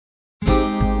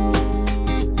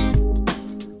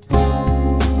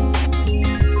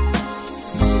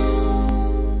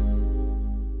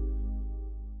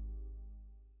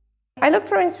I look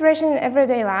for inspiration in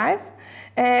everyday life,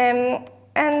 and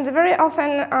very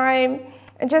often I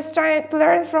just try to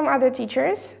learn from other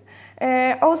teachers.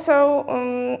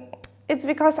 It's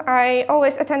because I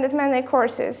always attended many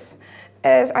courses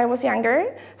as I was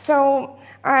younger, so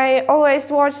I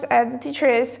always watched at the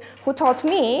teachers who taught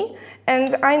me,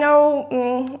 and I know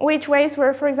which ways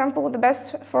were, for example, the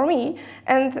best for me,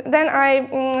 and then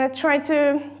I try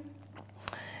to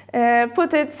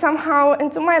put it somehow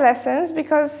into my lessons,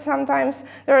 because sometimes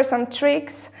there are some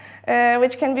tricks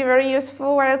which can be very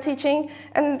useful while teaching,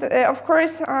 and of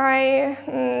course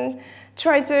I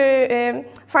try to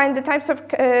find the types of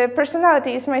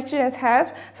personalities my students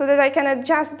have, so that I can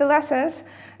adjust the lessons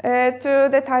to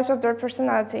the types of their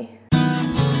personality.